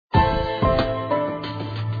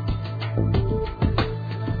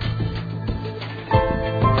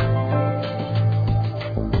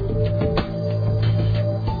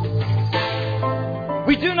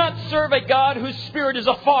serve a God whose Spirit is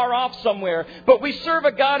afar off somewhere. But we serve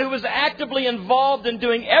a God who is actively involved in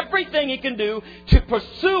doing everything He can do to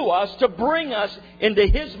pursue us, to bring us into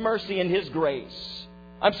His mercy and His grace.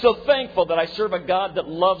 I'm so thankful that I serve a God that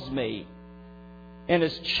loves me and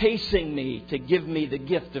is chasing me to give me the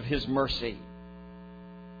gift of His mercy.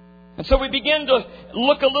 And so we begin to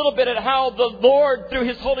look a little bit at how the Lord, through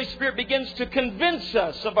His Holy Spirit, begins to convince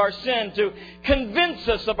us of our sin, to convince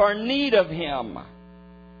us of our need of Him,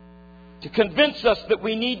 to convince us that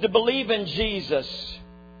we need to believe in Jesus.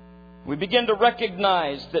 We begin to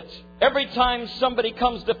recognize that every time somebody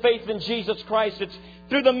comes to faith in Jesus Christ, it's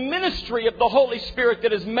through the ministry of the Holy Spirit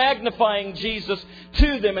that is magnifying Jesus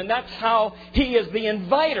to them. And that's how He, as the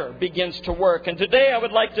inviter, begins to work. And today I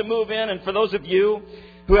would like to move in, and for those of you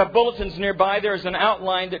who have bulletins nearby, there's an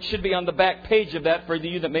outline that should be on the back page of that for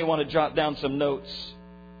you that may want to jot down some notes.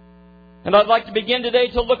 And I'd like to begin today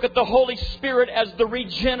to look at the Holy Spirit as the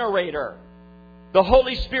regenerator. The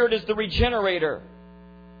Holy Spirit is the regenerator.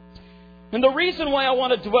 And the reason why I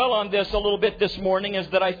want to dwell on this a little bit this morning is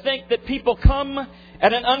that I think that people come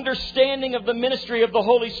at an understanding of the ministry of the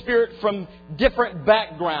Holy Spirit from different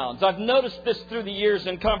backgrounds. I've noticed this through the years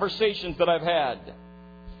in conversations that I've had.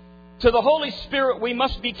 To the Holy Spirit, we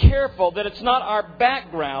must be careful that it's not our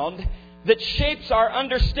background that shapes our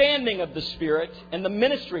understanding of the Spirit and the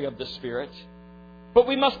ministry of the Spirit. But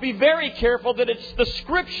we must be very careful that it's the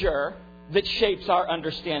Scripture that shapes our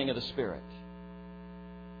understanding of the Spirit.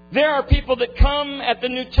 There are people that come at the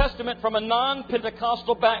New Testament from a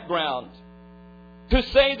non-Pentecostal background who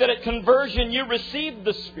say that at conversion you received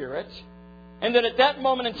the Spirit, and that at that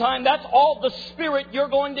moment in time that's all the Spirit you're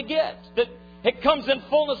going to get. That it comes in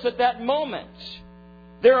fullness at that moment.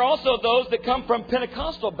 There are also those that come from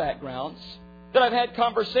Pentecostal backgrounds that I've had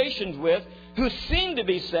conversations with who seem to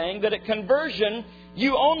be saying that at conversion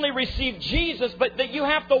you only receive Jesus, but that you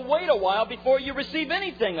have to wait a while before you receive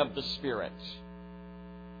anything of the Spirit.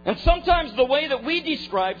 And sometimes the way that we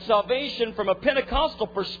describe salvation from a Pentecostal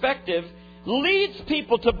perspective leads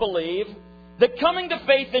people to believe that coming to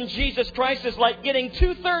faith in Jesus Christ is like getting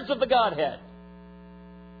 2/3 of the Godhead.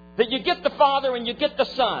 That you get the Father and you get the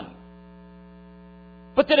Son.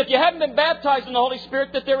 But that if you haven't been baptized in the Holy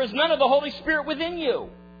Spirit, that there is none of the Holy Spirit within you.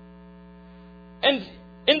 And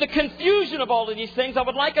in the confusion of all of these things, I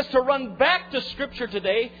would like us to run back to Scripture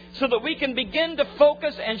today so that we can begin to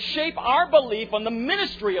focus and shape our belief on the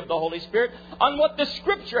ministry of the Holy Spirit, on what the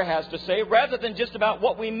Scripture has to say, rather than just about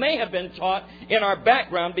what we may have been taught in our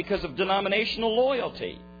background because of denominational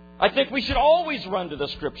loyalty. I think we should always run to the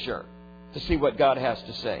Scripture to see what God has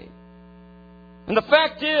to say. And the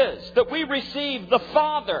fact is that we receive the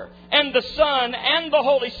Father and the Son and the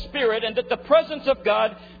Holy Spirit, and that the presence of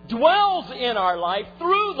God dwells in our life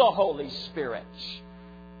through the Holy Spirit.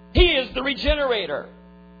 He is the regenerator.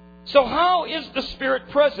 So how is the Spirit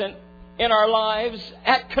present in our lives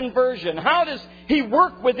at conversion? How does He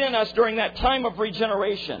work within us during that time of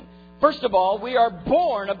regeneration? First of all, we are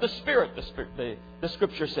born of the Spirit, the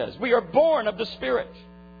Scripture says. We are born of the Spirit.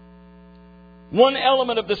 One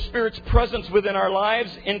element of the Spirit's presence within our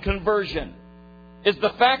lives in conversion is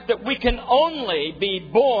the fact that we can only be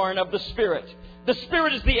born of the Spirit. The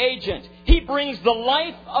Spirit is the agent. He brings the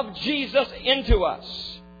life of Jesus into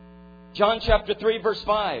us. John chapter 3, verse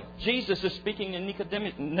 5. Jesus is speaking to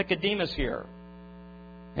Nicodemus here.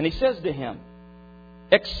 And He says to him,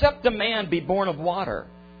 "Except a man be born of water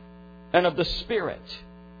and of the Spirit,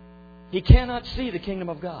 he cannot see the kingdom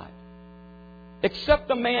of God." Except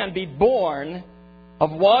a man be born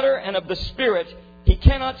of water and of the Spirit, he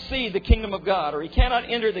cannot see the kingdom of God, or he cannot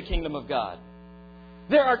enter the kingdom of God.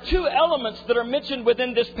 There are two elements that are mentioned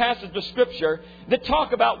within this passage of Scripture that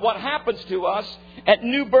talk about what happens to us at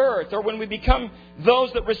new birth, or when we become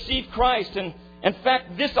those that receive Christ. And in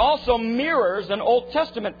fact, this also mirrors an Old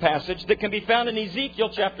Testament passage that can be found in Ezekiel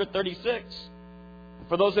chapter 36.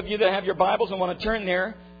 For those of you that have your Bibles and want to turn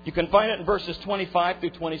there, you can find it in verses 25 through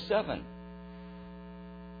 27.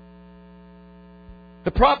 The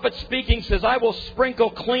prophet speaking says, "I will sprinkle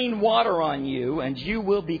clean water on you, and you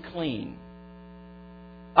will be clean.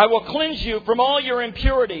 I will cleanse you from all your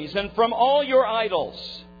impurities and from all your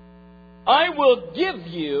idols. I will give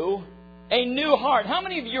you a new heart." How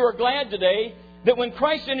many of you are glad today that when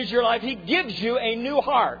Christ enters your life, He gives you a new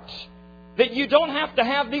heart? That you don't have to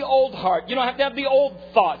have the old heart. You don't have to have the old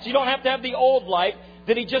thoughts. You don't have to have the old life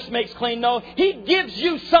that He just makes clean. No, He gives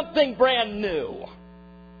you something brand new.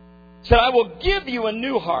 He said, "I will give you a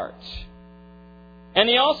new heart." And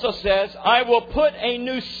He also says, "I will put a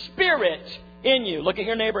new spirit in you." Look at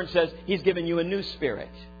your neighbor and says, He's given you a new spirit.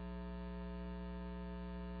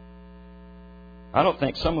 I don't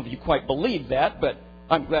think some of you quite believe that, but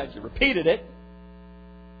I'm glad you repeated it.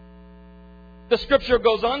 The Scripture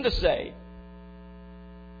goes on to say,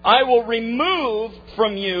 I will remove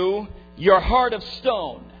from you your heart of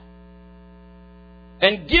stone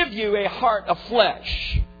and give you a heart of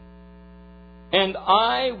flesh. And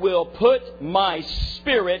I will put my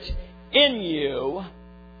Spirit in you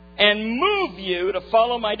and move you to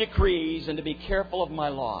follow my decrees and to be careful of my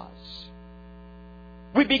laws.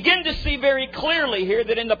 We begin to see very clearly here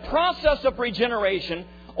that in the process of regeneration,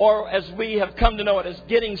 or as we have come to know it as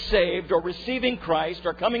getting saved or receiving Christ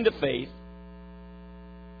or coming to faith,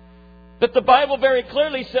 that the Bible very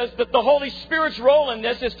clearly says that the Holy Spirit's role in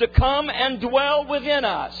this is to come and dwell within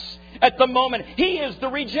us. At the moment, He is the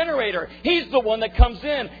regenerator. He's the one that comes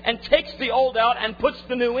in and takes the old out and puts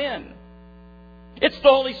the new in. It's the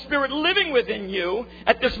Holy Spirit living within you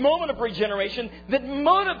at this moment of regeneration that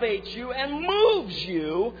motivates you and moves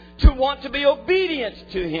you to want to be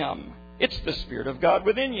obedient to Him. It's the Spirit of God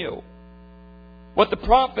within you. What the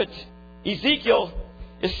prophet Ezekiel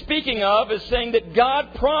is speaking of is saying that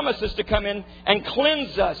God promises to come in and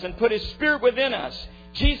cleanse us and put His Spirit within us.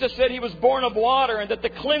 Jesus said He was born of water, and that the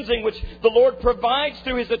cleansing which the Lord provides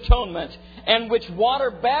through His atonement, and which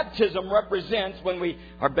water baptism represents when we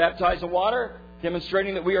are baptized in water,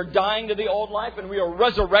 demonstrating that we are dying to the old life and we are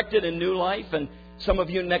resurrected in new life. And some of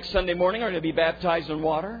you next Sunday morning are going to be baptized in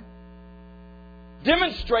water.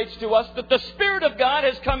 Demonstrates to us that the Spirit of God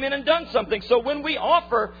has come in and done something. So when we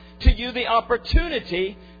offer to you the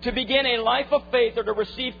opportunity to begin a life of faith or to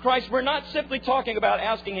receive Christ, we're not simply talking about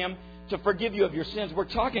asking Him to forgive you of your sins. We're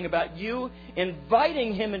talking about you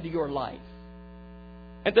inviting Him into your life.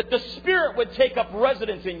 And that the Spirit would take up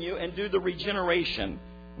residence in you and do the regeneration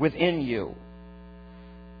within you.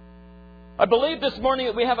 I believe this morning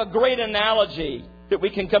that we have a great analogy that we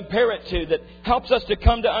can compare it to that helps us to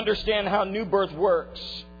come to understand how new birth works.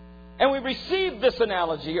 And we receive this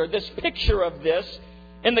analogy or this picture of this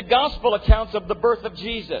in the gospel accounts of the birth of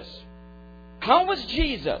Jesus. How was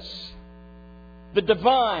Jesus, the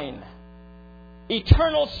divine,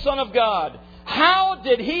 eternal Son of God, how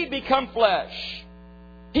did He become flesh?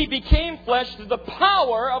 He became flesh through the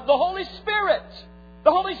power of the Holy Spirit.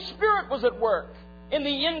 The Holy Spirit was at work in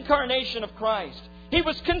the incarnation of Christ. He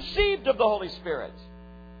was conceived of the Holy Spirit.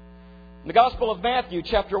 In the Gospel of Matthew,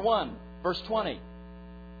 chapter 1, verse 20,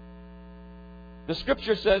 the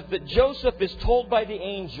Scripture says that Joseph is told by the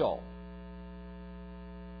angel.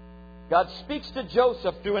 God speaks to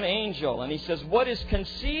Joseph through an angel, and He says, what is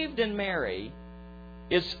conceived in Mary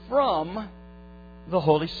is from the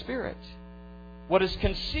Holy Spirit. What is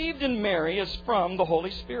conceived in Mary is from the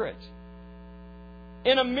Holy Spirit.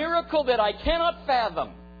 In a miracle that I cannot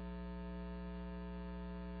fathom,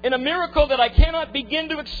 in a miracle that I cannot begin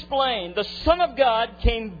to explain, the Son of God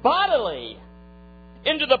came bodily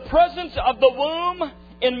into the presence of the womb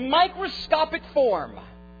in microscopic form,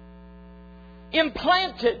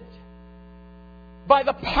 implanted by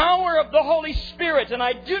the power of the Holy Spirit. And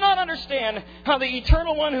I do not understand how the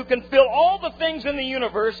Eternal One who can fill all the things in the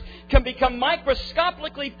universe can become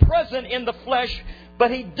microscopically present in the flesh, but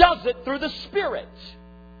He does it through the Spirit.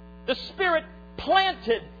 The Spirit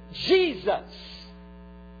planted Jesus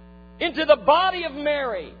into the body of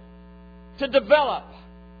Mary to develop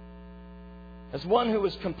as one who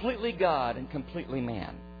was completely God and completely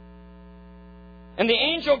man. And the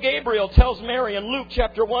angel Gabriel tells Mary in Luke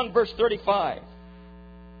chapter 1, verse 35,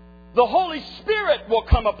 the Holy Spirit will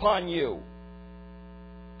come upon you,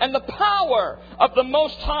 and the power of the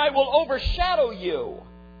Most High will overshadow you.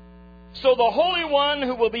 So the Holy One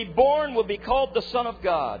who will be born will be called the Son of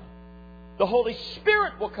God. The Holy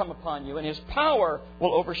Spirit will come upon you, and His power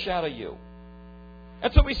will overshadow you.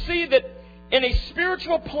 And so we see that in a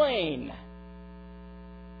spiritual plane,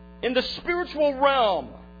 in the spiritual realm,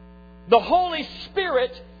 the Holy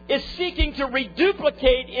Spirit is seeking to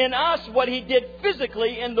reduplicate in us what He did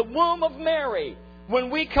physically in the womb of Mary when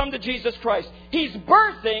we come to Jesus Christ. He's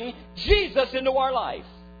birthing Jesus into our life.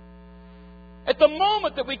 At the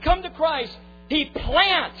moment that we come to Christ, He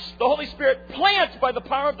plants, the Holy Spirit plants by the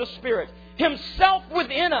power of the Spirit, Himself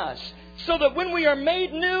within us, so that when we are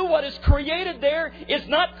made new, what is created there is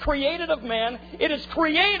not created of man. It is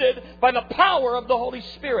created by the power of the Holy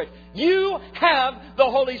Spirit. You have the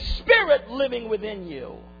Holy Spirit living within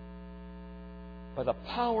you by the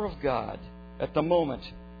power of God at the moment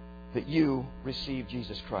that you receive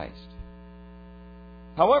Jesus Christ.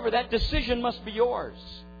 However, that decision must be yours.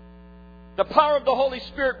 The power of the Holy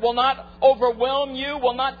Spirit will not overwhelm you,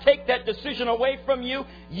 will not take that decision away from you.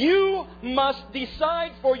 You must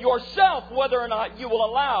decide for yourself whether or not you will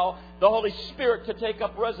allow the Holy Spirit to take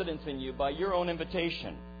up residence in you by your own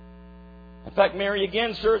invitation. In fact, Mary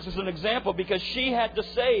again serves as an example because she had to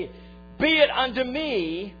say, "Be it unto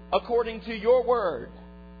me according to your word."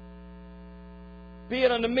 Be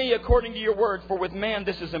it unto me according to your word, for with man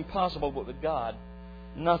this is impossible, but with God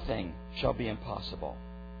nothing shall be impossible.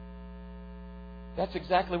 That's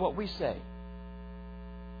exactly what we say.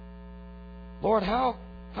 Lord, how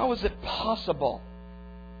is it possible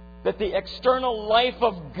that the external life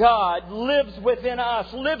of God lives within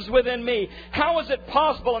us, lives within me? How is it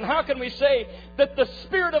possible, and how can we say that the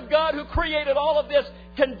Spirit of God who created all of this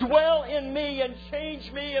can dwell in me and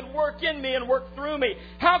change me and work in me and work through me?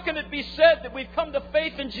 How can it be said that we've come to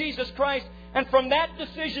faith in Jesus Christ, and from that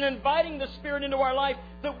decision, inviting the Spirit into our life,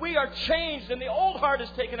 that we are changed and the old heart is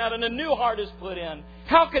taken out and a new heart is put in?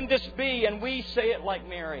 How can this be? And we say it like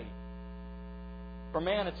Mary. For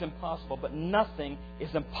man it's impossible, but nothing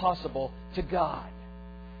is impossible to God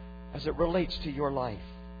as it relates to your life.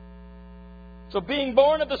 So being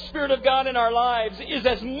born of the Spirit of God in our lives is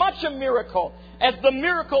as much a miracle as the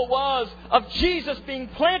miracle was of Jesus being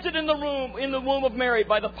planted in the womb of Mary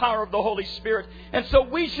by the power of the Holy Spirit. And so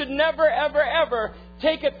we should never, ever, ever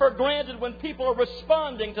take it for granted when people are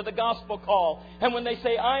responding to the gospel call. And when they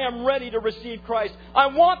say, "I am ready to receive Christ. I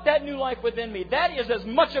want that new life within me." That is as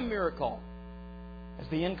much a miracle as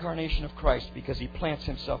the incarnation of Christ, because He plants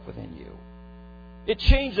Himself within you. It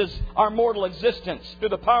changes our mortal existence through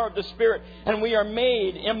the power of the Spirit, and we are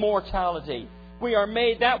made immortality. We are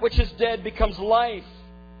made, that which is dead becomes life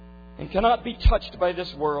and cannot be touched by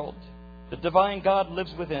this world. The divine God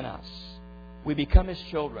lives within us. We become His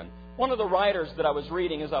children. One of the writers that I was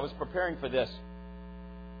reading as I was preparing for this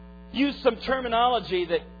used some terminology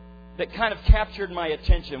that kind of captured my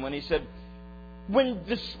attention when he said, when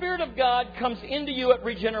the Spirit of God comes into you at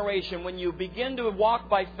regeneration, when you begin to walk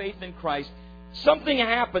by faith in Christ, something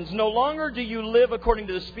happens. No longer do you live according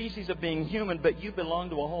to the species of being human, but you belong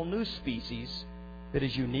to a whole new species that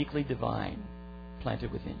is uniquely divine,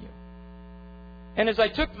 planted within you. And as I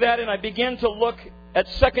took that and I began to look at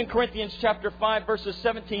 2 Corinthians chapter 5, verses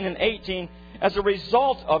 17 and 18, as a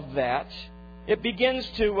result of that, it begins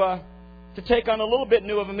to take on a little bit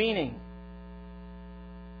new of a meaning.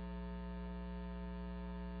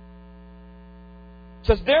 It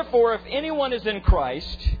says, "Therefore, if anyone is in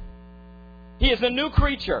Christ, he is a new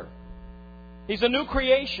creature. He's a new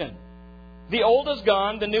creation. The old is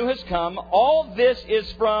gone, the new has come. All this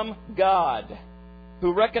is from God,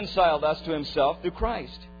 who reconciled us to Himself through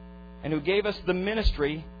Christ, and who gave us the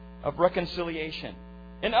ministry of reconciliation."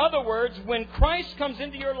 In other words, when Christ comes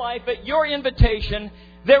into your life at your invitation,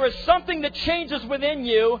 there is something that changes within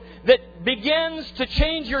you that begins to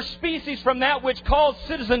change your species from that which calls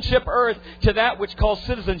citizenship earth to that which calls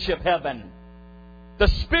citizenship heaven. The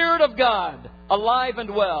Spirit of God alive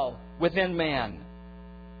and well within man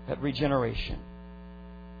at regeneration.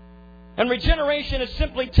 And regeneration is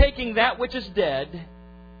simply taking that which is dead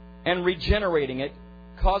and regenerating it,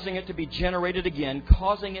 causing it to be generated again,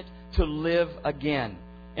 causing it to live again.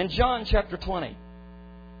 In John chapter 20,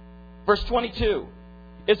 verse 22,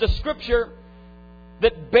 is a scripture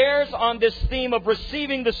that bears on this theme of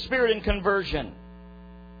receiving the Spirit in conversion.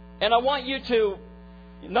 And I want you to,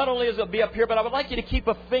 not only as it'll be up here, but I would like you to keep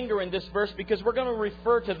a finger in this verse, because we're going to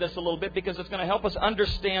refer to this a little bit, because it's going to help us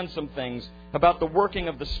understand some things about the working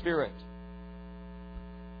of the Spirit.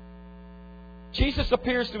 Jesus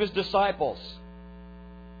appears to His disciples.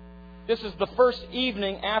 This is the first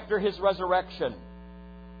evening after His resurrection.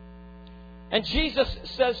 And Jesus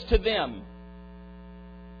says to them,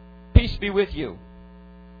 "Peace be with you.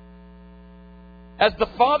 As the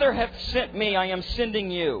Father hath sent me, I am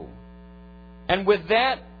sending you." And with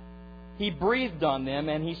that, He breathed on them,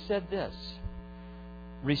 and He said this,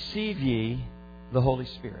 "Receive ye the Holy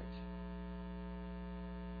Spirit."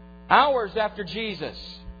 Hours after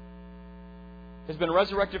Jesus has been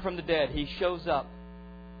resurrected from the dead, He shows up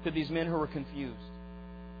to these men who were confused.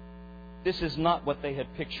 This is not what they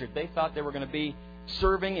had pictured. They thought they were going to be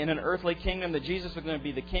serving in an earthly kingdom, that Jesus was going to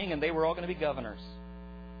be the king, and they were all going to be governors.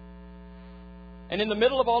 And in the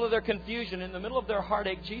middle of all of their confusion, in the middle of their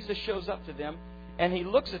heartache, Jesus shows up to them, and He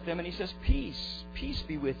looks at them and He says, "Peace, peace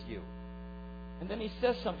be with you." And then He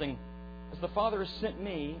says something, "As the Father has sent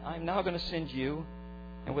me, I am now going to send you."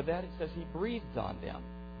 And with that, it says He breathed on them.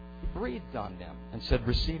 He breathed on them and said,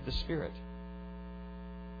 "Receive the Spirit."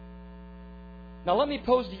 Now let me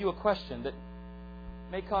pose to you a question that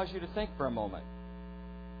may cause you to think for a moment.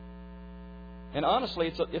 And honestly,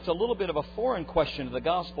 it's a little bit of a foreign question to the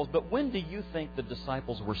Gospels, but when do you think the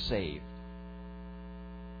disciples were saved?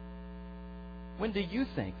 When do you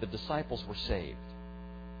think the disciples were saved?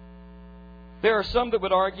 There are some that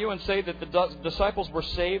would argue and say that the disciples were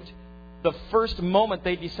saved the first moment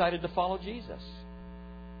they decided to follow Jesus.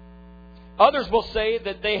 Others will say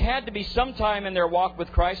that they had to be sometime in their walk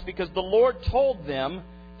with Christ because the Lord told them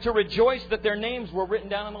to rejoice that their names were written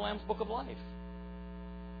down in the Lamb's Book of Life.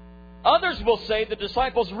 Others will say the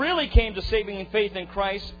disciples really came to saving faith in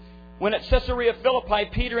Christ when at Caesarea Philippi,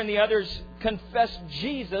 Peter and the others confessed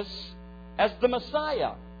Jesus as the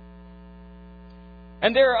Messiah.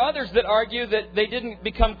 And there are others that argue that they didn't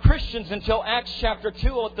become Christians until Acts chapter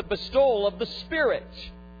 2 at the bestowal of the Spirit.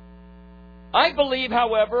 I believe,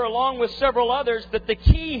 however, along with several others, that the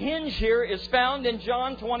key hinge here is found in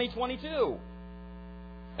John 20:22.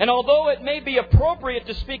 And although it may be appropriate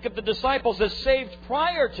to speak of the disciples as saved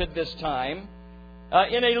prior to this time,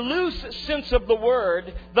 in a loose sense of the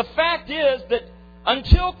word, the fact is that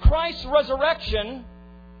until Christ's resurrection,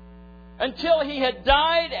 until He had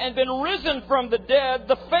died and been risen from the dead,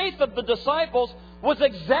 the faith of the disciples was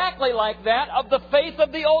exactly like that of the faith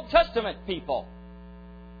of the Old Testament people.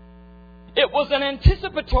 It was an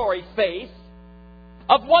anticipatory faith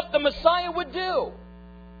of what the Messiah would do.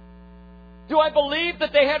 Do I believe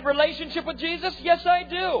that they had relationship with Jesus? Yes, I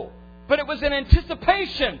do. But it was an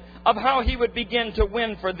anticipation of how He would begin to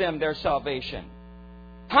win for them their salvation.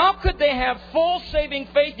 How could they have full saving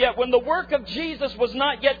faith yet when the work of Jesus was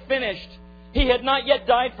not yet finished? He had not yet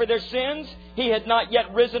died for their sins. He had not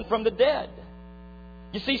yet risen from the dead.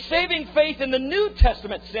 You see, saving faith in the New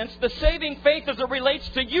Testament sense, the saving faith as it relates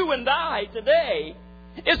to you and I today,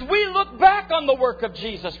 is we look back on the work of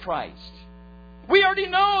Jesus Christ. We already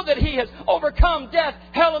know that He has overcome death,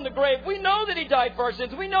 hell, and the grave. We know that He died for our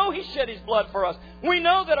sins. We know He shed His blood for us. We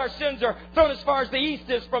know that our sins are thrown as far as the east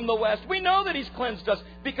is from the west. We know that He's cleansed us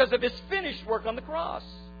because of His finished work on the cross.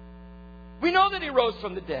 We know that He rose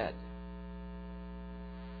from the dead.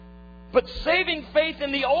 But saving faith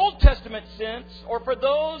in the Old Testament sense, or for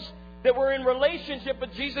those that were in relationship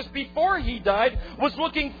with Jesus before He died, was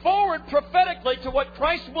looking forward prophetically to what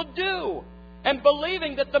Christ would do, and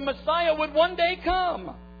believing that the Messiah would one day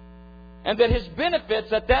come, and that His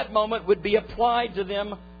benefits at that moment would be applied to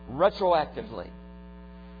them retroactively.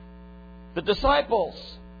 The disciples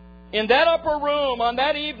in that upper room on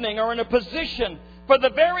that evening are in a position for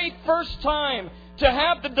the very first time to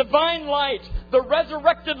have the divine light, the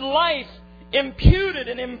resurrected life, imputed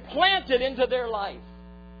and implanted into their life.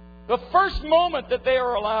 The first moment that they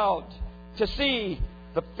are allowed to see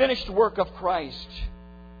the finished work of Christ.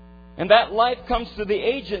 And that life comes through the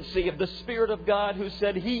agency of the Spirit of God who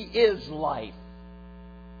said He is life.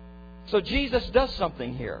 So Jesus does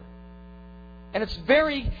something here. And it's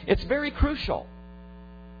very crucial.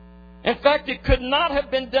 In fact, it could not have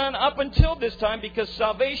been done up until this time because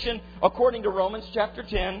salvation, according to Romans chapter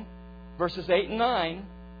 10, verses 8 and 9,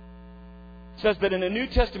 says that in a New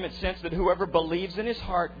Testament sense that whoever believes in his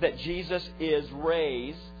heart that Jesus is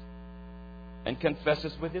raised and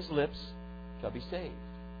confesses with his lips shall be saved.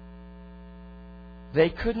 They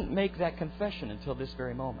couldn't make that confession until this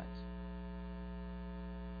very moment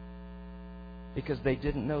because they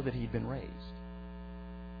didn't know that He'd been raised.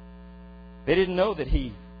 They didn't know that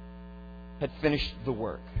He had finished the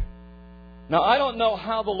work. Now, I don't know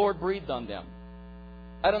how the Lord breathed on them.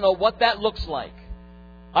 I don't know what that looks like.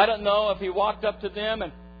 I don't know if He walked up to them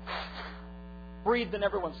and breathed in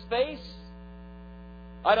everyone's face.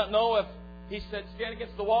 I don't know if He said, stand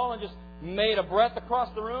against the wall and just made a breath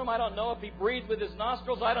across the room. I don't know if He breathed with His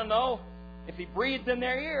nostrils. I don't know if He breathed in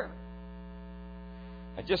their ear.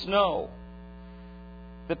 I just know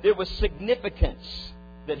that there was significance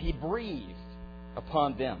that He breathed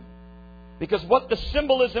upon them. Because what the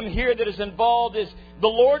symbolism here that is involved is the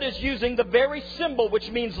Lord is using the very symbol which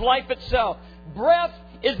means life itself. Breath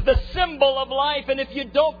is the symbol of life. And if you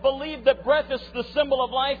don't believe that breath is the symbol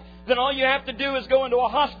of life, then all you have to do is go into a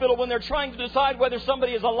hospital when they're trying to decide whether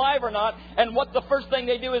somebody is alive or not. And what the first thing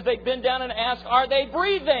they do is they bend down and ask, are they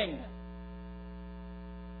breathing?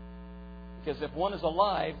 Because if one is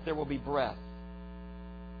alive, there will be breath.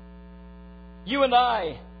 You and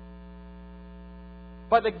I,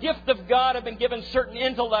 by the gift of God, have been given certain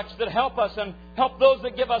intellects that help us and help those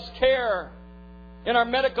that give us care in our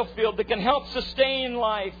medical field that can help sustain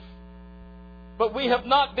life. But we have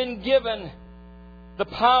not been given the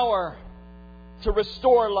power to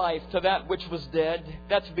restore life to that which was dead.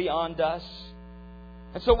 That's beyond us.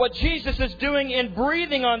 And so what Jesus is doing in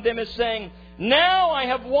breathing on them is saying, now I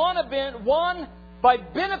have won by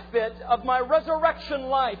benefit of my resurrection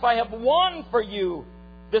life. I have won for you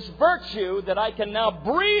this virtue that I can now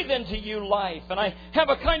breathe into you life. And I have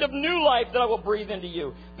a kind of new life that I will breathe into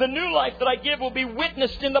you. The new life that I give will be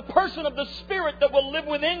witnessed in the person of the Spirit that will live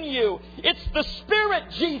within you. It's the Spirit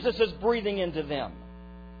Jesus is breathing into them.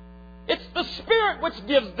 It's the Spirit which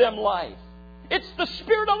gives them life. It's the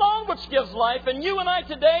Spirit alone which gives life. And you and I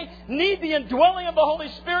today need the indwelling of the Holy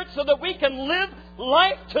Spirit so that we can live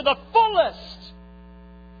life to the fullest.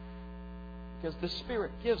 Because the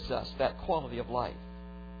Spirit gives us that quality of life.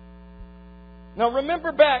 Now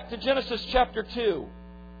remember back to Genesis chapter 2.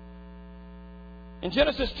 In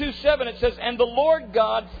Genesis 2:7 it says, "And the Lord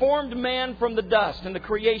God formed man from the dust," in the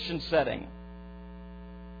creation setting.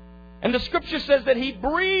 And the Scripture says that He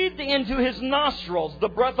breathed into his nostrils the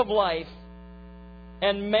breath of life,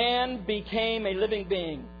 and man became a living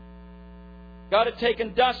being. God had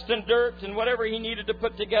taken dust and dirt and whatever He needed to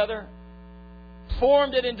put together,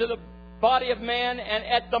 formed it into the body of man, and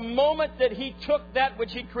at the moment that He took that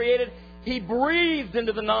which He created, He breathed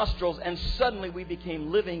into the nostrils, and suddenly we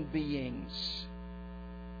became living beings.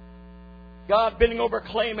 God bending over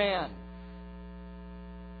clay man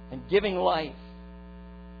and giving life.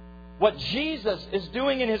 What Jesus is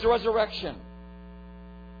doing in His resurrection,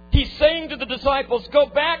 He's saying to the disciples, go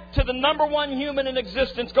back to the number one human in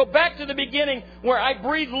existence. Go back to the beginning where I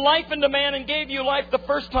breathed life into man and gave you life the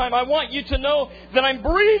first time. I want you to know that I'm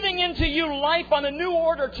breathing into you life on a new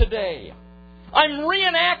order today. I'm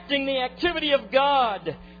reenacting the activity of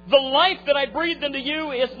God. The life that I breathed into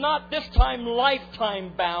you is not this time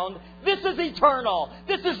lifetime bound. This is eternal.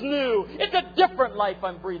 This is new. It's a different life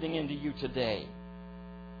I'm breathing into you today.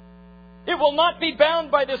 It will not be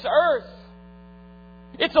bound by this earth.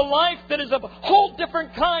 It's a life that is of a whole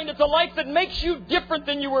different kind. It's a life that makes you different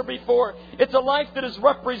than you were before. It's a life that is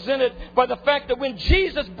represented by the fact that when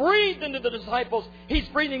Jesus breathed into the disciples, He's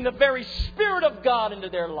breathing the very Spirit of God into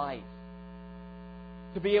their life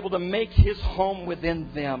to be able to make His home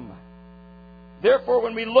within them. Therefore,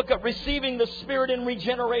 when we look at receiving the Spirit in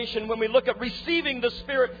regeneration, when we look at receiving the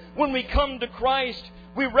Spirit when we come to Christ,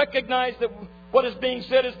 we recognize that what is being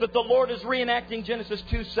said is that the Lord is reenacting Genesis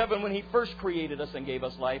 2:7 when He first created us and gave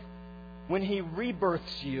us life. When He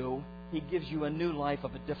rebirths you, He gives you a new life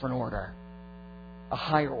of a different order, a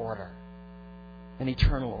higher order, an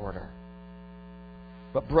eternal order.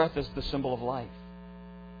 But breath is the symbol of life,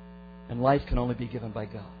 and life can only be given by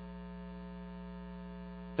God.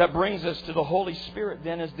 That brings us to the Holy Spirit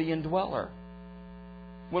then as the indweller.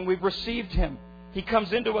 When we've received Him, He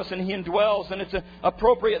comes into us and He indwells, and it's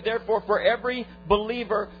appropriate, therefore, for every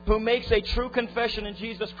believer who makes a true confession in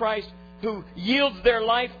Jesus Christ, who yields their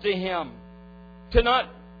life to Him, to not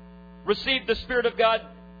receive the Spirit of God.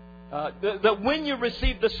 That when you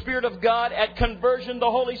receive the Spirit of God at conversion,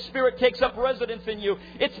 the Holy Spirit takes up residence in you.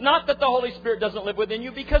 It's not that the Holy Spirit doesn't live within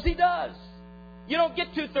you, because He does. You don't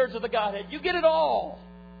get 2/3 of the Godhead. You get it all.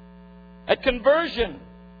 At conversion,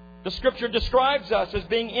 the Scripture describes us as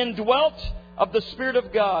being indwelt of the Spirit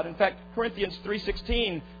of God. In fact, Corinthians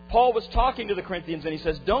 3:16, Paul was talking to the Corinthians and he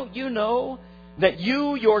says, "Don't you know that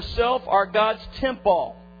you yourself are God's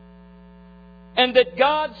temple, and that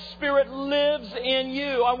God's Spirit lives in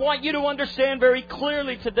you?" I want you to understand very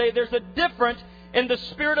clearly today there's a difference in the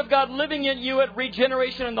Spirit of God living in you at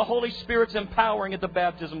regeneration and the Holy Spirit's empowering at the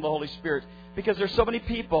baptism of the Holy Spirit. Because there's so many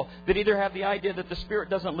people that either have the idea that the Spirit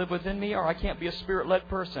doesn't live within me, or I can't be a Spirit-led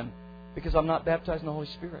person because I'm not baptized in the Holy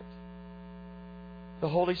Spirit. The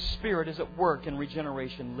Holy Spirit is at work in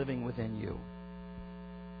regeneration living within you.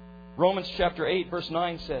 Romans chapter 8 verse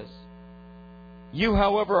 9 says, "You,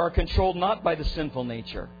 however, are controlled not by the sinful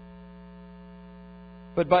nature,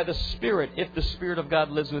 but by the Spirit, if the Spirit of God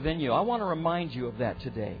lives within you." I want to remind you of that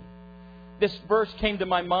today. This verse came to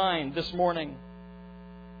my mind this morning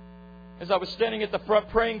as I was standing at the front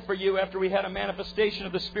praying for you after we had a manifestation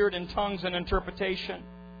of the Spirit in tongues and interpretation,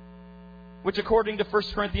 which according to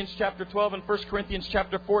 1 Corinthians chapter 12 and 1 Corinthians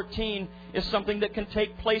chapter 14 is something that can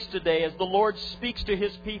take place today as the Lord speaks to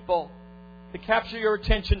His people to capture your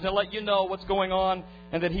attention, to let you know what's going on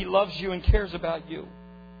and that He loves you and cares about you.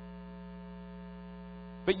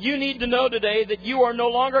 But you need to know today that you are no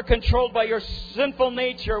longer controlled by your sinful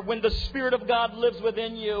nature when the Spirit of God lives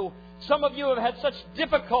within you. Some of you have had such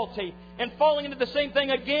difficulty in falling into the same thing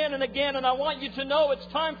again and again, and I want you to know it's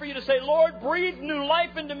time for you to say, "Lord, breathe new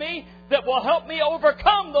life into me that will help me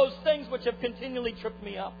overcome those things which have continually tripped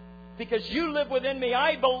me up. Because you live within me,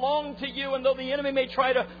 I belong to you, and though the enemy may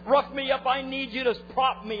try to rough me up, I need you to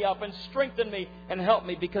prop me up and strengthen me and help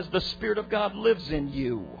me because the Spirit of God lives in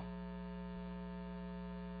you."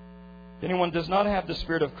 If anyone does not have the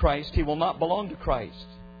Spirit of Christ, he will not belong to Christ.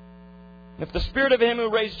 If the Spirit of Him who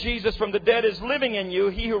raised Jesus from the dead is living in you,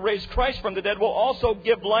 He who raised Christ from the dead will also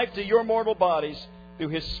give life to your mortal bodies through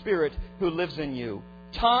His Spirit who lives in you.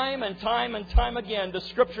 Time and time and time again, the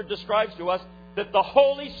Scripture describes to us that the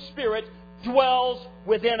Holy Spirit dwells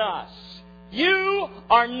within us. You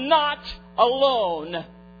are not alone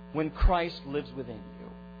when Christ lives within you.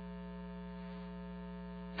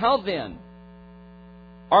 How then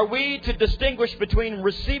are we to distinguish between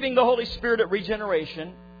receiving the Holy Spirit at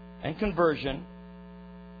regeneration and conversion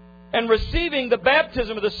and receiving the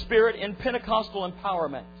baptism of the Spirit in Pentecostal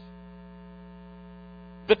empowerment?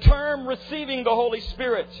 The term receiving the Holy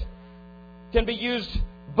Spirit can be used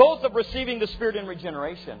both of receiving the Spirit in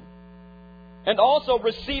regeneration and also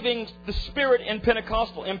receiving the Spirit in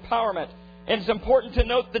Pentecostal empowerment. And it's important to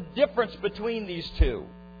note the difference between these two.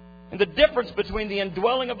 And the difference between the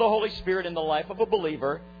indwelling of the Holy Spirit in the life of a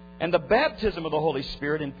believer and the baptism of the Holy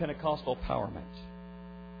Spirit in Pentecostal empowerment.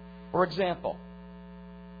 For example,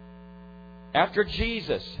 after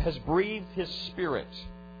Jesus has breathed His Spirit,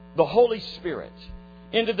 the Holy Spirit,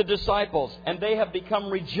 into the disciples, and they have become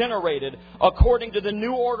regenerated according to the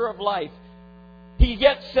new order of life, He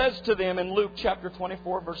yet says to them in Luke chapter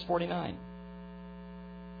 24, verse 49,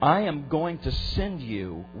 I am going to send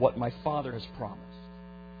you what my Father has promised.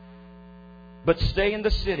 But stay in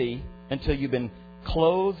the city until you've been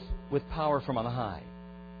clothed with power from on high.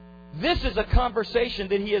 This is a conversation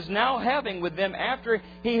that He is now having with them after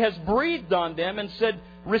He has breathed on them and said,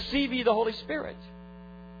 receive ye the Holy Spirit.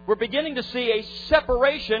 We're beginning to see a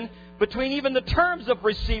separation between even the terms of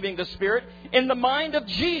receiving the Spirit. In the mind of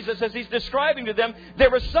Jesus, as He's describing to them,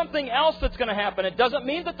 there is something else that's going to happen. It doesn't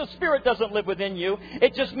mean that the Spirit doesn't live within you.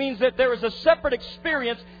 It just means that there is a separate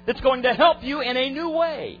experience that's going to help you in a new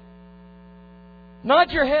way.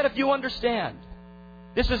 Nod your head if you understand.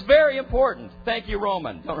 This is very important. Thank you,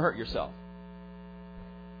 Roman. Don't hurt yourself.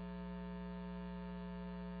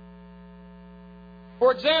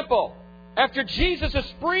 For example, after Jesus has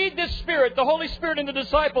breathed His Spirit, the Holy Spirit, in the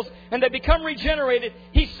disciples, and they become regenerated,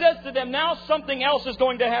 He says to them, now something else is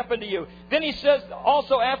going to happen to you. Then He says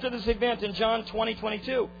also after this event in John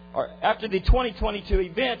 20:22, or after the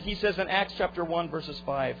 20:22 event, He says in Acts chapter 1, verses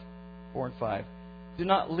 4 and 5, do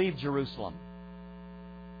not leave Jerusalem,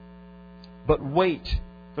 but wait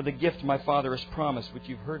for the gift my Father has promised, which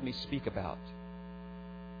you've heard me speak about.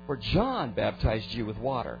 For John baptized you with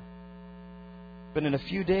water, but in a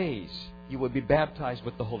few days you will be baptized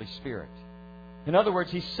with the Holy Spirit. In other words,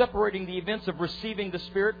 He's separating the events of receiving the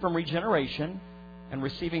Spirit from regeneration and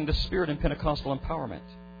receiving the Spirit in Pentecostal empowerment.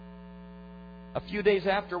 A few days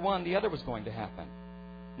after one, the other was going to happen.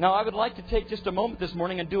 Now, I would like to take just a moment this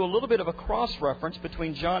morning and do a little bit of a cross-reference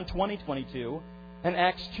between John 20:22 and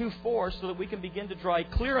Acts 2:4 so that we can begin to draw a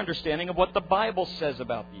clear understanding of what the Bible says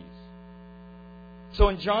about these. So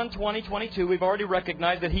in John 20:22, we've already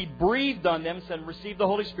recognized that He breathed on them, said, receive the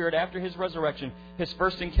Holy Spirit after His resurrection, His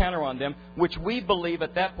first encounter on them, which we believe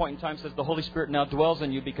at that point in time says the Holy Spirit now dwells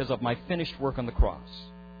in you because of my finished work on the cross.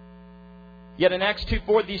 Yet in Acts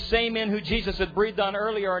 2:4, these same men who Jesus had breathed on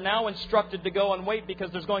earlier are now instructed to go and wait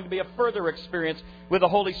because there's going to be a further experience with the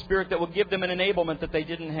Holy Spirit that will give them an enablement that they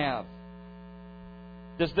didn't have.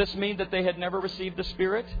 Does this mean that they had never received the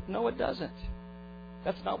Spirit? No, it doesn't.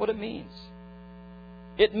 That's not what it means.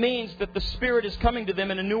 It means that the Spirit is coming to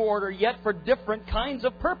them in a new order, yet for different kinds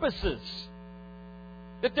of purposes.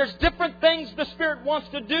 That there's different things the Spirit wants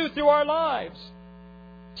to do through our lives.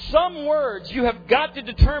 Some words, you have got to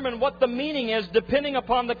determine what the meaning is depending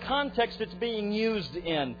upon the context it's being used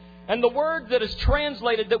in. And the word that is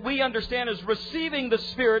translated that we understand as receiving the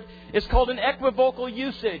Spirit is called an equivocal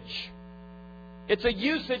usage. It's a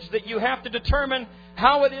usage that you have to determine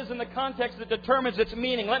how it is in the context that determines its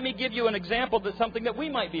meaning. Let me give you an example that's something that we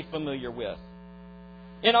might be familiar with.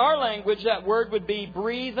 In our language, that word would be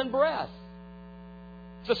breathe and breath.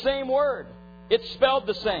 It's the same word. It's spelled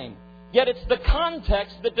the same. Yet it's the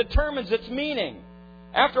context that determines its meaning.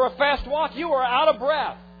 After a fast walk, you are out of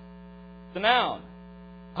breath. The noun.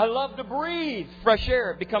 I love to breathe fresh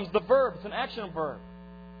air. It becomes the verb. It's an action verb.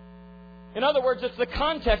 In other words, it's the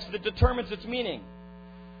context that determines its meaning.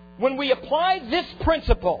 When we apply this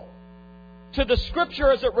principle to the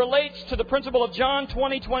Scripture as it relates to the principle of John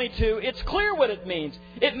 20:22, it's clear what it means.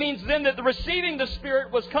 It means then that the receiving the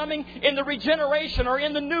Spirit was coming in the regeneration or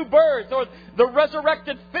in the new birth, or the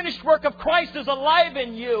resurrected finished work of Christ is alive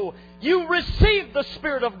in you. You receive the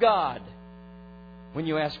Spirit of God when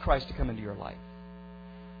you ask Christ to come into your life.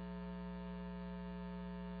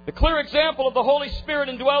 The clear example of the Holy Spirit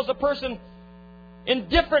indwells a person in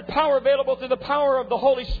different power available through the power of the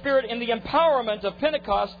Holy Spirit in the empowerment of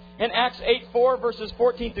Pentecost. In Acts 8:4, verses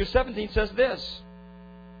 14 through 17 says this.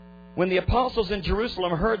 When the apostles in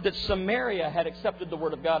Jerusalem heard that Samaria had accepted the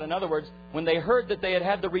Word of God, in other words, when they heard that they had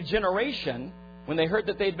had the regeneration, when they heard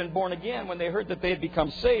that they had been born again, when they heard that they had become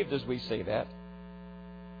saved, as we say that,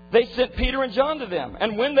 they sent Peter and John to them.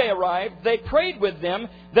 And when they arrived, they prayed with them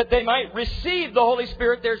that they might receive the Holy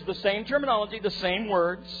Spirit. There's the same terminology, the same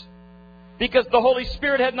words. Because the Holy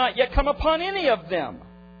Spirit had not yet come upon any of them.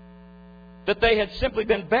 That they had simply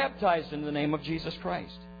been baptized in the name of Jesus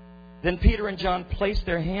Christ. Then Peter and John placed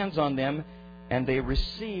their hands on them, and they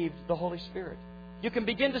received the Holy Spirit. You can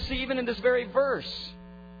begin to see even in this very verse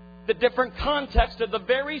the different context of the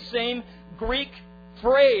very same Greek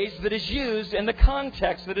phrase that is used in the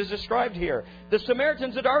context that is described here. The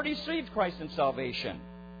Samaritans had already received Christ in salvation.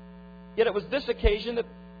 Yet it was this occasion that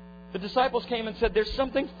the disciples came and said, there's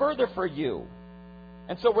something further for you.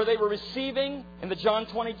 And so were they receiving in the John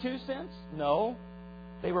 22 sense? No.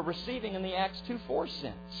 They were receiving in the Acts 2:4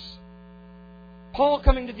 sense. Paul,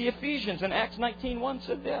 coming to the Ephesians in Acts 19:1,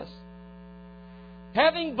 said this: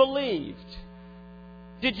 having believed,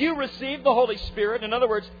 did you receive the Holy Spirit? In other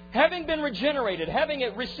words, having been regenerated, having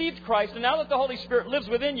received Christ, and now that the Holy Spirit lives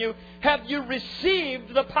within you, have you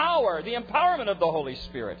received the power, the empowerment of the Holy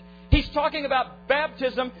Spirit? He's talking about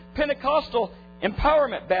baptism, Pentecostal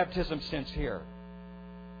empowerment baptism sense here.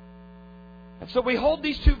 And so we hold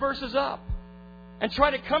these two verses up and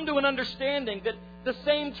try to come to an understanding that the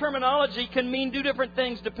same terminology can mean two different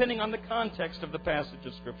things depending on the context of the passage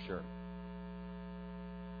of Scripture.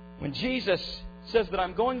 When Jesus says that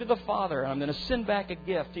I'm going to the Father and I'm going to send back a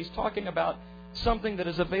gift, He's talking about something that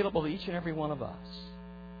is available to each and every one of us.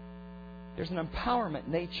 There's an empowerment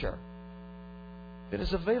nature that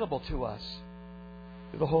is available to us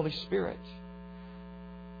through the Holy Spirit.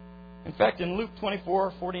 In fact, in Luke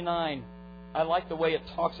 24:49, I like the way it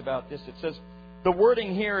talks about this. It says, the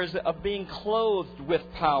wording here is of being clothed with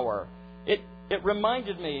power. It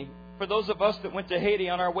reminded me, for those of us that went to Haiti,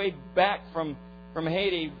 on our way back from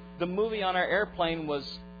Haiti, the movie on our airplane was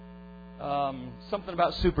something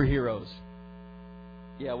about superheroes.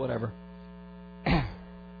 Yeah, whatever.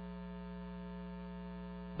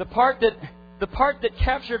 The part that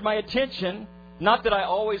captured my attention, not that I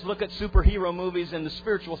always look at superhero movies in the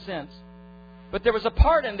spiritual sense, but there was a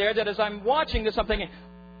part in there that as I'm watching this, I'm thinking,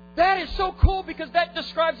 that is so cool because that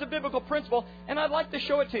describes a biblical principle, and I'd like to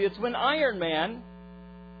show it to you. It's when Iron Man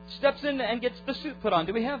steps in and gets the suit put on.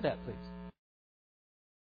 Do we have that, please?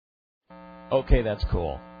 Okay, that's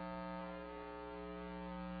cool.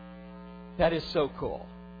 That is so cool.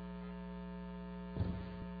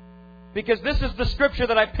 Because this is the scripture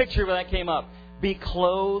that I pictured when that came up. Be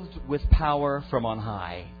clothed with power from on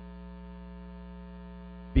high.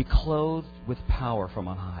 Be clothed with power from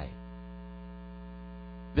on high.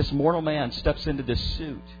 This mortal man steps into this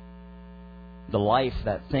suit. The life,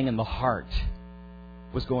 that thing in the heart,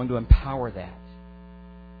 was going to empower that.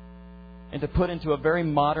 And to put into a very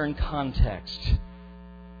modern context,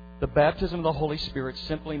 the baptism of the Holy Spirit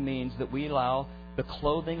simply means that we allow the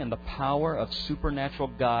clothing and the power of supernatural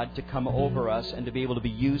God to come over us and to be able to be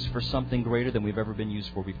used for something greater than we've ever been used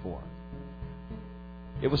for before.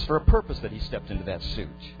 It was for a purpose that he stepped into that suit.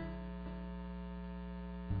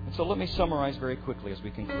 And so let me summarize very quickly as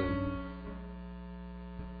we conclude.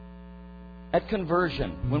 At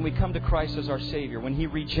conversion, when we come to Christ as our Savior, when He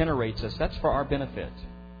regenerates us, that's for our benefit.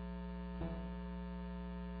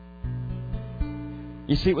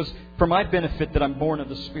 You see, it was for my benefit that I'm born of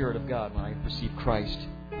the Spirit of God when I received Christ.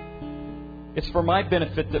 It's for my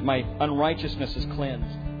benefit that my unrighteousness is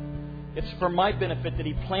cleansed. It's for my benefit that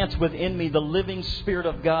He plants within me the living Spirit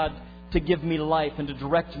of God to give me life and to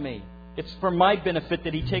direct me. It's for my benefit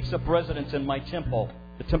that He takes up residence in my temple,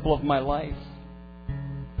 the temple of my life.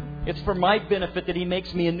 It's for my benefit that He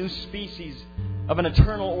makes me a new species of an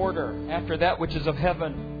eternal order after that which is of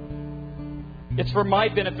heaven. It's for my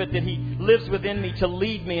benefit that He lives within me to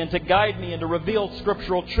lead me and to guide me and to reveal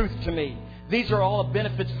scriptural truth to me. These are all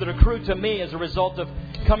benefits that accrue to me as a result of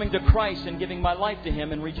coming to Christ and giving my life to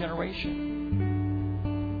Him in regeneration.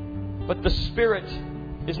 But the Spirit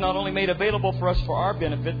is not only made available for us for our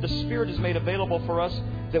benefit, the Spirit is made available for us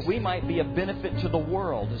that we might be a benefit to the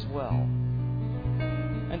world as well.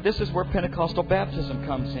 And this is where Pentecostal baptism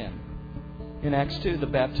comes in. In Acts 2, the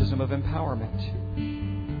baptism of empowerment.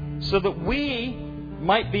 So that we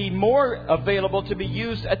might be more available to be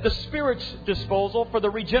used at the Spirit's disposal for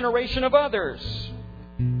the regeneration of others.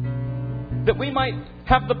 That we might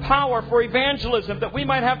have the power for evangelism. That we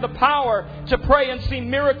might have the power to pray and see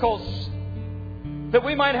miracles. That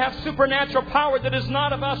we might have supernatural power that is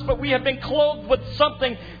not of us, but we have been clothed with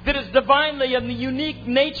something that is divinely in the unique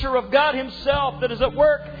nature of God Himself that is at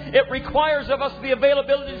work. It requires of us the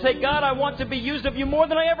availability to say, God, I want to be used of You more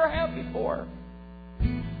than I ever have before.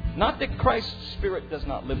 Not that Christ's Spirit does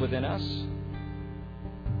not live within us,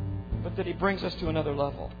 but that He brings us to another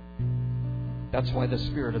level. That's why the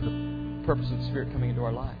Spirit of the the purpose of the Spirit coming into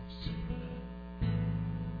our lives.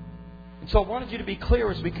 And so I wanted you to be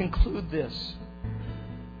clear as we conclude this,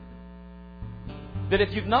 that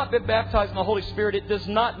if you've not been baptized in the Holy Spirit, it does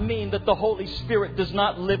not mean that the Holy Spirit does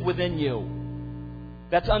not live within you.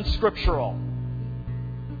 That's unscriptural.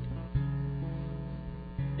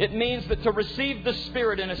 It means that to receive the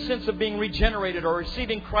Spirit in a sense of being regenerated or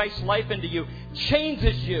receiving Christ's life into you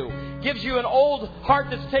changes you, gives you an old heart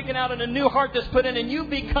that's taken out and a new heart that's put in, and you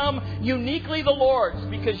become uniquely the Lord's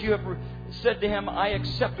because you have said to Him, I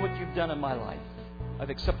accept what you've done in my life. I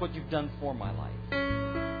accept what you've done for my life.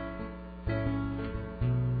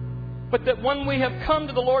 But that when we have come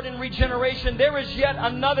to the Lord in regeneration, there is yet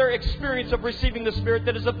another experience of receiving the Spirit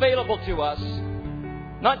that is available to us.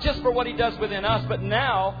 Not just for what He does within us, but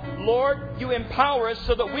now, Lord, You empower us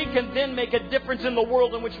so that we can then make a difference in the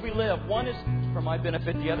world in which we live. One is for my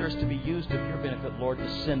benefit, the other is to be used of Your benefit, Lord,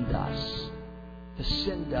 to send us. To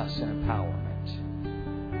send us in empowerment.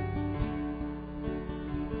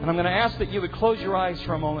 And I'm going to ask that you would close your eyes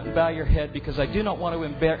for a moment and bow your head, because I do not want to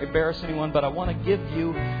embarrass anyone, but I want to give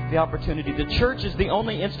you the opportunity. The church is the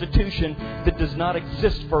only institution that does not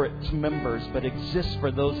exist for its members, but exists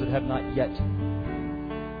for those that have not yet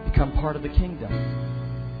become part of the kingdom.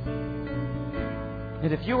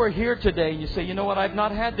 And if you are here today and you say, you know what, I've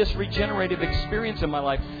not had this regenerative experience in my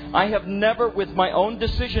life. I have never, with my own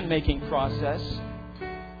decision-making process,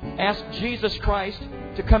 asked Jesus Christ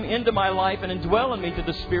to come into my life and indwell in me to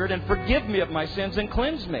the Spirit and forgive me of my sins and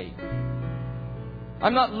cleanse me.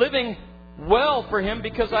 I'm not living well for Him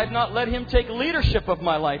because I've not let Him take leadership of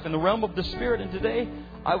my life in the realm of the Spirit. And today,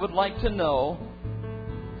 I would like to know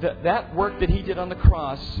that that work that He did on the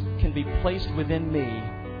cross can be placed within me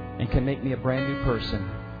and can make me a brand new person.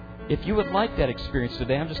 If you would like that experience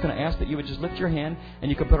today, I'm just going to ask that you would just lift your hand and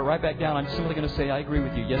you can put it right back down. I'm simply going to say, I agree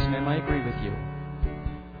with you. Yes, ma'am, I agree with you.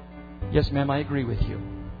 Yes, ma'am, I agree with you.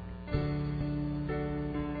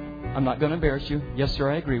 I'm not going to embarrass you. Yes,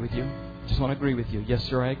 sir, I agree with you. Just want to agree with you. Yes,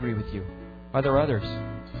 sir, I agree with you. Are there others?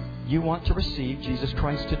 You want to receive Jesus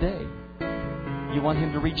Christ today. You want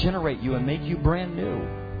Him to regenerate you and make you brand new.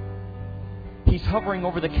 He's hovering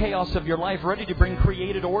over the chaos of your life, ready to bring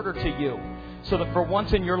created order to you, so that for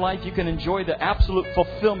once in your life you can enjoy the absolute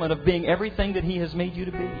fulfillment of being everything that He has made you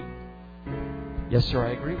to be. Yes, sir,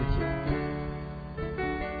 I agree with you.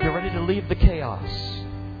 You're ready to leave the chaos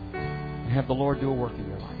and have the Lord do a work in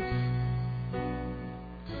your life.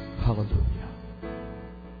 Hallelujah.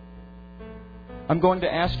 I'm going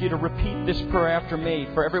to ask you to repeat this prayer after me.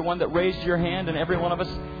 For everyone that raised your hand and every one of us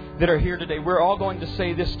that are here today, we're all going to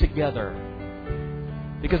say this together.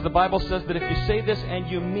 Because the Bible says that if you say this and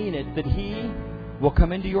you mean it, that He will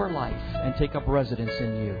come into your life and take up residence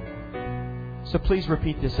in you. So please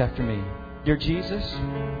repeat this after me. Dear Jesus,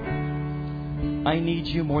 I need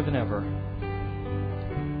You more than ever.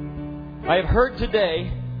 I have heard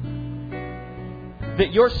today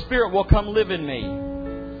that Your Spirit will come live in me.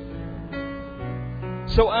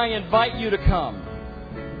 So I invite You to come.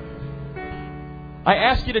 I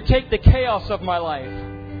ask You to take the chaos of my life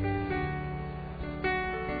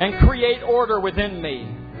and create order within me.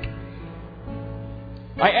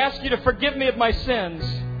 I ask You to forgive me of my sins.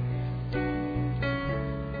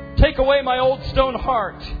 Take away my old stone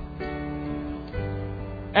heart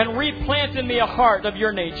and replant in me a heart of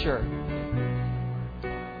Your nature.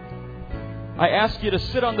 I ask You to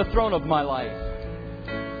sit on the throne of my life.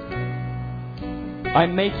 I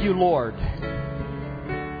make You Lord.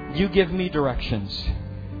 You give me directions,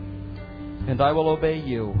 and I will obey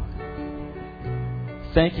You.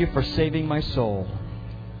 Thank You for saving my soul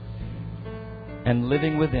and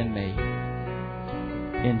living within me.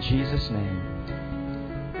 In Jesus' name,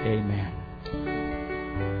 amen.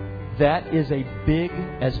 That is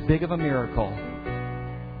as big of a miracle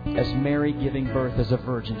as Mary giving birth as a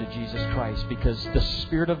virgin to Jesus Christ, because the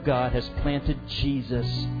Spirit of God has planted Jesus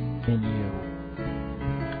in you.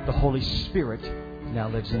 The Holy Spirit now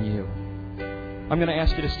lives in you. I'm going to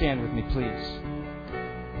ask you to stand with me, please.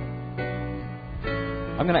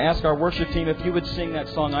 I'm going to ask our worship team if you would sing that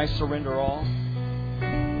song, I Surrender All.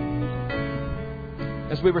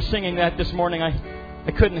 As we were singing that this morning, I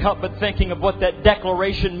couldn't help but thinking of what that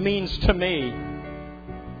declaration means to me.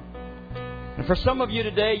 And for some of you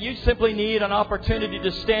today, you simply need an opportunity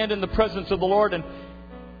to stand in the presence of the Lord and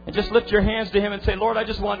just lift your hands to Him and say, Lord, I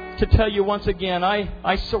just want to tell You once again,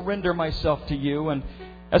 I surrender myself to You. And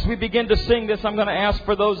as we begin to sing this, I'm going to ask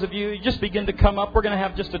for those of you, just begin to come up. We're going to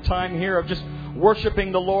have just a time here of just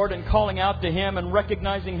worshiping the Lord and calling out to Him and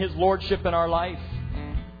recognizing His Lordship in our life.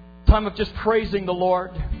 Time of just praising the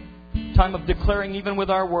Lord. Time of declaring even with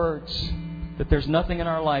our words that there's nothing in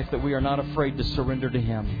our life that we are not afraid to surrender to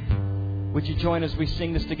Him. Would you join as we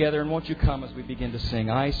sing this together? And won't you come as we begin to sing,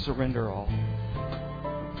 I surrender all.